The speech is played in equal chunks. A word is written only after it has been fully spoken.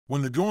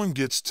When the going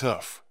gets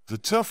tough, the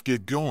tough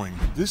get going.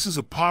 This is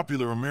a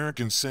popular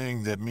American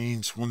saying that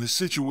means when the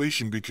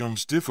situation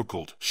becomes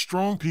difficult,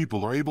 strong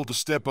people are able to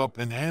step up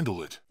and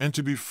handle it. And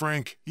to be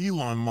frank,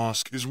 Elon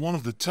Musk is one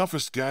of the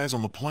toughest guys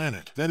on the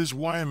planet. That is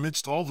why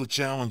amidst all the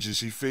challenges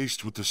he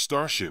faced with the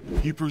Starship,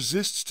 he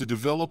persists to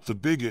develop the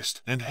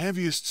biggest and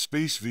heaviest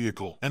space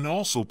vehicle and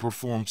also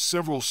performed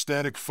several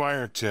static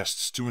fire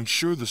tests to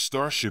ensure the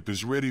Starship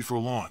is ready for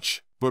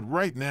launch. But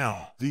right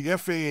now, the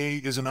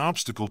FAA is an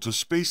obstacle to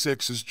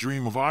SpaceX's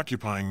dream of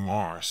occupying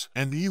Mars,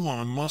 and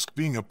Elon Musk,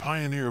 being a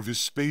pioneer of his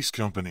space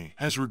company,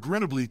 has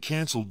regrettably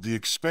canceled the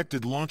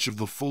expected launch of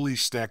the fully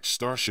stacked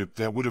Starship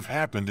that would have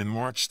happened in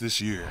March this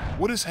year.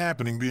 What is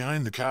happening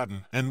behind the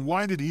curtain, and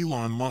why did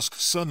Elon Musk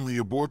suddenly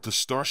abort the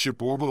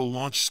Starship Orbital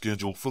launch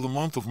schedule for the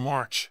month of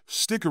March?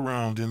 Stick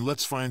around and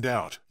let's find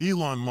out.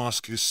 Elon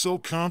Musk is so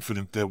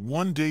confident that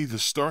one day the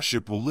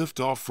Starship will lift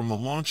off from the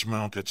launch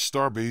mount at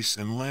Starbase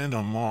and land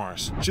on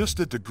Mars. Just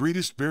that the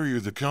greatest barrier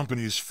the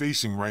company is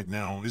facing right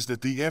now is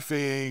that the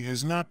FAA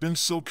has not been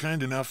so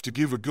kind enough to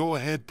give a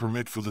go-ahead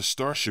permit for the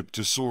Starship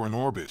to soar in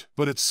orbit.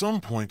 But at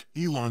some point,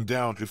 Elon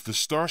doubts if the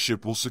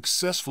Starship will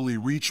successfully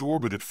reach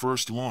orbit at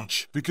first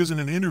launch, because in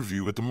an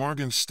interview at the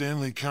Morgan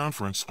Stanley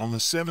conference on the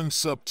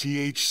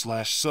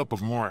 7/sup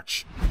of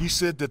March, he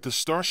said that the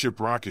Starship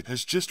rocket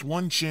has just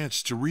one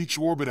chance to reach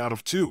orbit out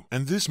of two,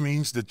 and this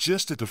means that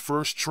just at the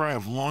first try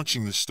of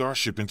launching the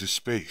Starship into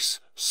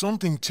space,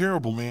 something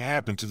terrible may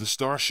happen to the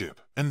Starship.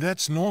 And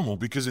that's normal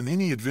because in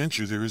any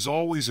adventure there is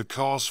always a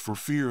cause for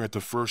fear at the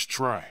first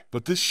try.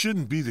 But this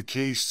shouldn't be the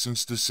case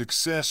since the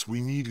success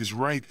we need is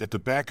right at the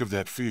back of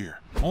that fear.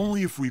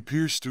 Only if we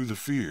pierce through the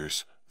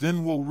fears,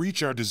 then we'll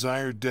reach our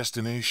desired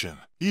destination.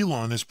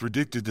 Elon has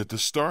predicted that the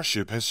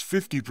Starship has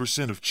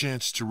 50% of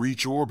chance to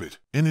reach orbit.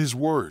 In his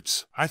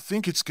words, "I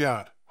think it's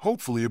got,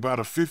 hopefully, about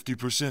a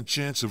 50%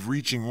 chance of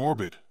reaching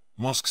orbit,"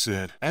 Musk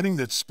said, adding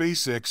that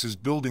SpaceX is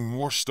building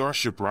more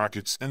Starship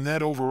rockets and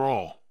that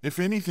overall, if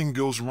anything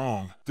goes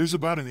wrong, there's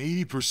about an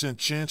 80%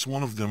 chance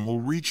one of them will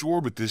reach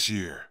orbit this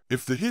year.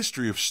 If the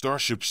history of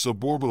Starship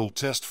suborbital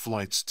test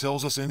flights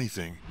tells us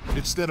anything,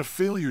 it's that a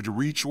failure to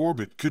reach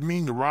orbit could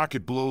mean the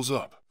rocket blows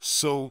up.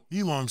 So,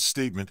 Elon's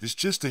statement is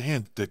just a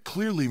hint that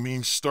clearly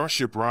means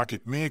Starship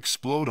rocket may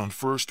explode on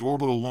first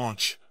orbital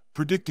launch,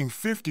 predicting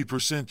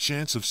 50%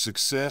 chance of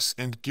success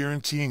and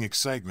guaranteeing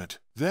excitement.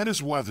 That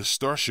is why the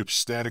Starship's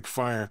static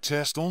fire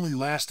test only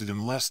lasted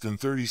in less than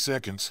 30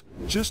 seconds,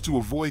 just to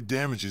avoid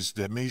damages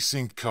that may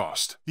sink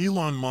cost.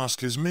 Elon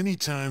Musk has many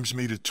times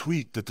made a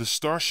tweet that the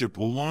Starship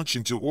will launch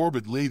into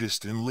orbit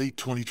latest in late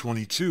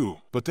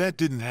 2022, but that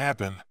didn't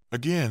happen.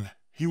 Again,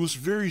 he was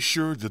very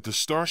sure that the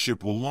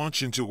Starship will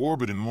launch into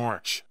orbit in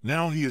March.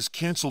 Now he has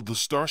canceled the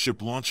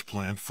Starship launch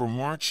plan for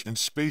March, and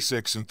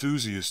SpaceX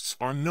enthusiasts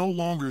are no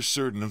longer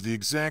certain of the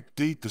exact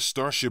date the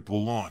Starship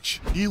will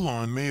launch.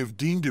 Elon may have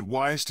deemed it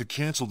wise to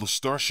cancel the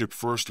Starship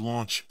first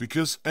launch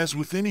because, as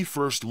with any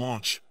first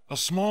launch, a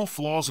small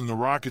flaws in the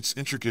rocket's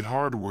intricate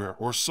hardware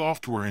or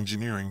software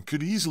engineering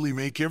could easily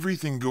make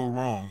everything go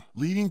wrong,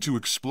 leading to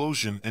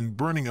explosion and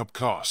burning up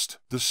cost.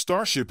 The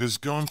Starship has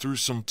gone through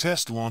some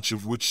test launch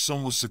of which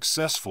some was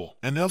successful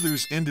and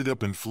others ended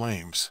up in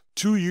flames.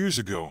 2 years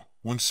ago,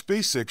 when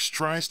SpaceX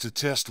tries to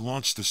test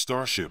launch the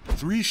Starship,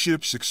 3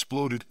 ships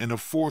exploded and a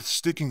 4th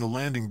sticking the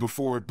landing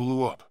before it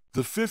blew up.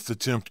 The 5th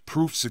attempt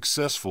proved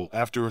successful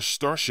after a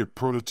Starship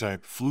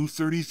prototype flew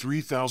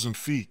 33,000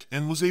 feet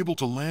and was able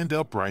to land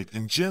upright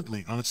and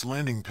gently on its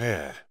landing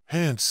pad.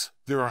 Hence,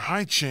 there are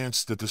high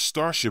chances that the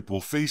Starship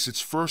will face its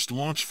first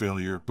launch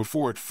failure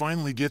before it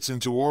finally gets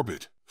into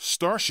orbit.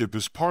 Starship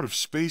is part of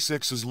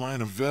SpaceX's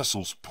line of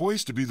vessels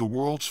poised to be the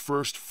world's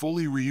first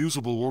fully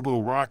reusable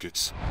orbital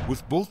rockets,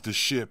 with both the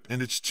ship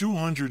and its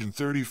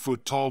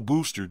 230-foot-tall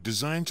booster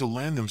designed to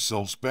land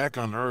themselves back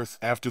on Earth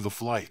after the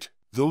flight.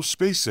 Though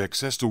SpaceX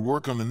has to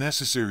work on the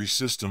necessary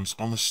systems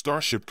on the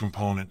Starship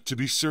component to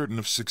be certain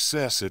of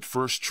success at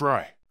first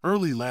try.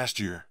 Early last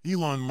year,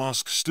 Elon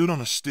Musk stood on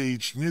a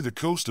stage near the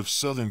coast of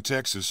southern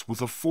Texas with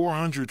a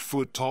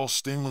 400-foot-tall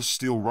stainless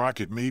steel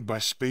rocket made by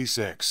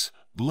SpaceX,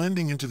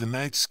 blending into the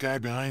night sky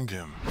behind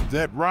him.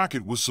 That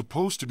rocket was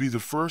supposed to be the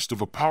first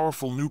of a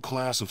powerful new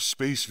class of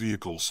space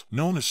vehicles,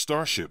 known as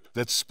Starship,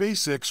 that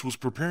SpaceX was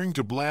preparing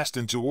to blast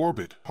into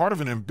orbit, part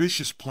of an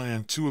ambitious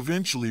plan to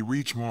eventually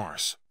reach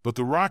Mars. But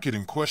the rocket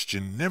in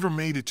question never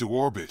made it to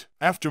orbit.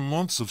 After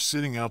months of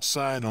sitting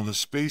outside on the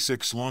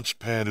SpaceX launch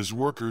pad as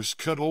workers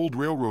cut old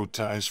railroad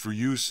ties for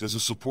use as a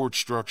support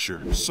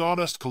structure,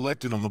 sawdust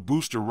collected on the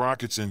booster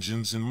rocket's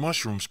engines and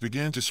mushrooms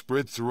began to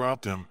spread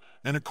throughout them,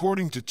 and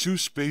according to 2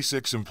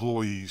 SpaceX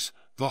employees,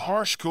 the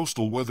harsh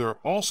coastal weather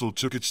also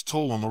took its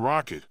toll on the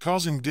rocket,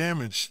 causing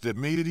damage that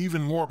made it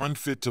even more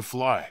unfit to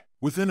fly.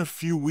 Within a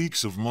few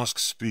weeks of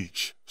Musk's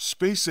speech,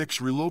 SpaceX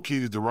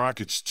relocated the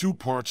rocket's 2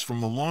 parts from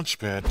the launch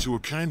pad to a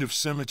kind of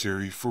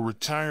cemetery for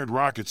retired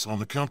rockets on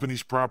the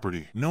company's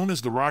property, known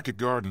as the Rocket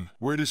Garden,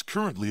 where it is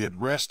currently at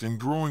rest and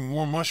growing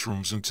more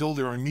mushrooms until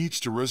there are needs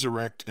to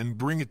resurrect and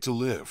bring it to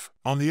live.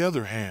 On the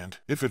other hand,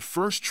 if at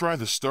first try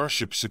the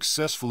Starship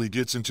successfully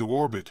gets into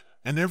orbit,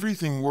 and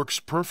everything works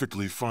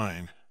perfectly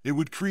fine, It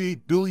would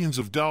create billions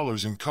of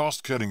dollars in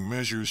cost-cutting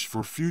measures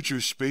for future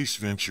space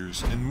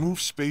ventures and move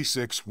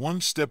SpaceX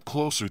one step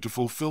closer to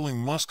fulfilling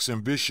Musk's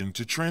ambition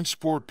to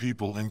transport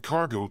people and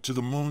cargo to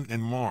the Moon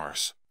and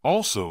Mars.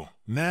 Also,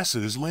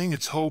 NASA is laying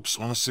its hopes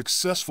on a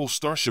successful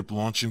Starship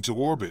launch into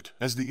orbit,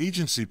 as the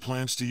agency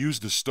plans to use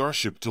the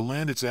Starship to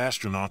land its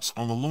astronauts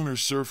on the lunar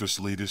surface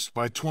latest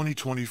by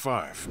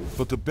 2025.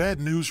 But the bad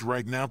news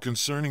right now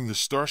concerning the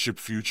Starship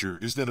future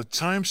is that a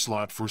time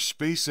slot for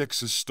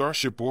SpaceX's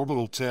Starship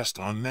Orbital test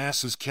on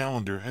NASA's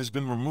calendar has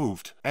been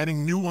removed,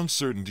 adding new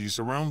uncertainties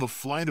around the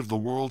flight of the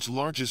world's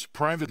largest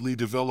privately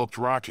developed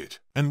rocket.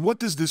 And what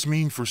does this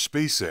mean for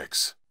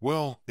SpaceX?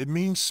 Well, it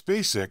means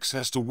SpaceX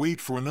has to wait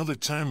for another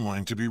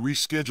timeline to be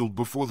rescheduled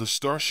before the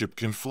Starship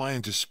can fly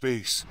into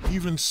space.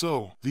 Even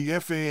so, the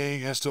FAA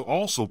has to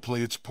also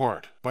play its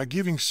part by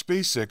giving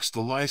SpaceX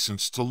the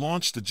license to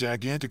launch the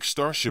gigantic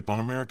Starship on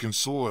American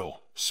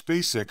soil.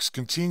 SpaceX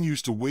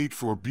continues to wait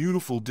for a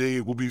beautiful day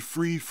it will be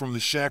free from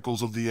the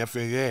shackles of the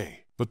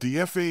FAA. But the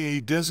FAA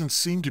doesn't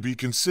seem to be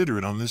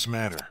considerate on this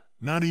matter,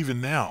 not even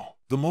now.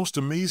 The most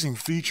amazing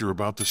feature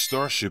about the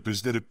Starship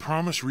is that it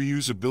promised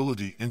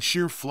reusability and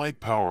sheer flight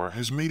power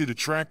has made it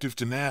attractive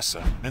to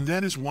NASA, and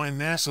that is why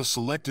NASA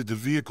selected the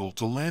vehicle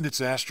to land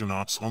its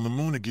astronauts on the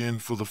Moon again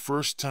for the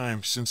first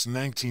time since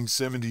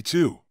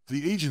 1972.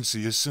 The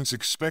agency has since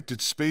expected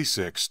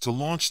SpaceX to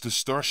launch the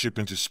Starship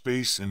into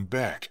space and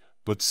back,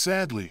 but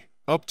sadly,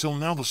 up till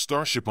now the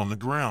Starship on the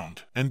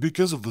ground, and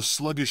because of the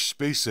sluggish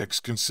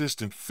SpaceX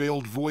consistent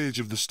failed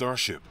voyage of the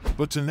Starship.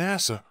 But to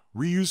NASA,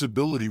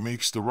 reusability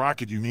makes the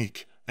rocket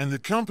unique, and the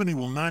company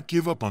will not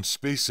give up on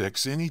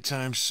SpaceX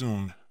anytime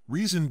soon.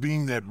 Reason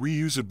being that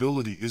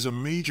reusability is a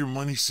major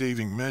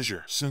money-saving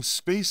measure, since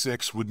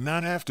SpaceX would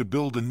not have to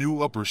build a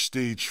new upper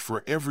stage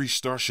for every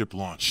Starship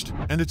launched.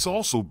 And it's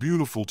also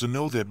beautiful to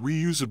know that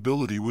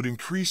reusability would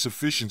increase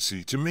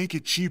efficiency to make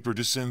it cheaper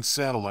to send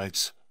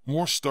satellites,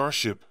 more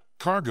Starship,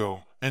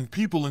 cargo, and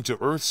people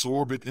into Earth's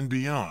orbit and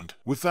beyond,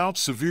 without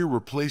severe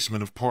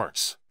replacement of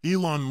parts.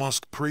 Elon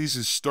Musk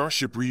praises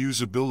Starship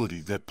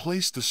reusability that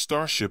placed the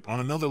Starship on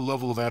another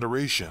level of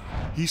adoration.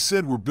 He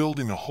said, "We're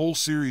building a whole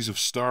series of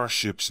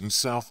Starships in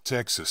South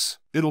Texas.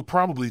 It'll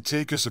probably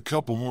take us a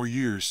couple more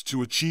years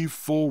to achieve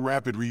full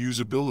rapid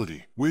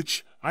reusability,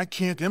 which, I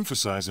can't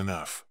emphasize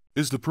enough,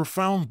 is the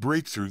profound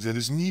breakthrough that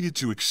is needed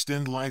to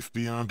extend life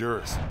beyond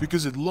Earth,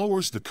 because it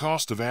lowers the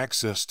cost of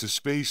access to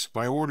space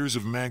by orders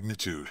of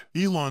magnitude."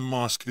 Elon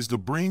Musk is the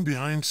brain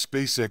behind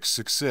SpaceX's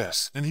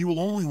success, and he will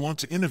only want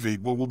to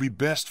innovate what will be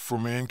best for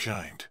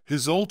mankind.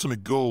 His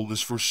ultimate goal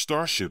is for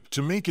Starship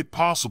to make it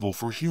possible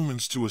for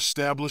humans to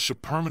establish a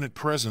permanent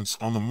presence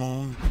on the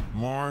Moon,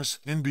 Mars,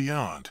 and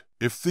beyond.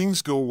 "If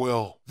things go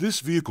well, this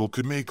vehicle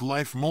could make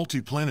life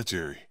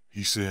multiplanetary,"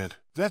 he said.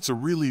 "That's a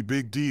really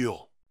big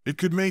deal. It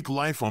could make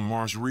life on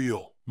Mars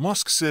real."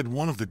 Musk said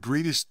one of the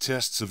greatest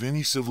tests of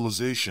any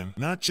civilization,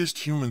 not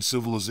just human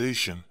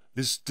civilization,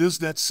 is, does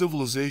that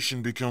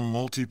civilization become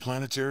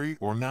multiplanetary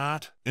or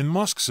not? In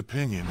Musk's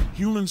opinion,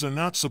 humans are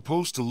not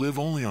supposed to live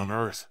only on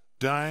Earth,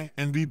 die,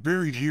 and be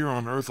buried here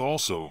on Earth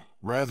also.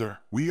 Rather,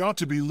 we ought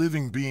to be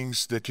living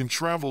beings that can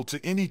travel to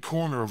any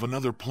corner of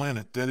another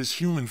planet that is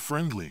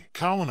human-friendly,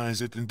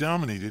 colonize it and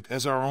dominate it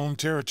as our own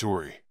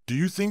territory. Do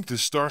you think the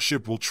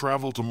Starship will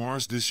travel to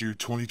Mars this year,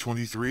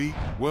 2023?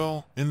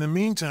 Well, in the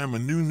meantime, a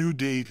new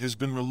date has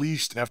been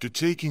released after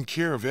taking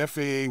care of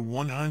FAA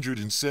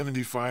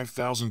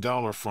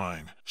 $175,000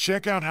 fine.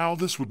 Check out how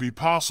this would be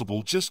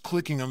possible just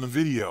clicking on the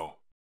video.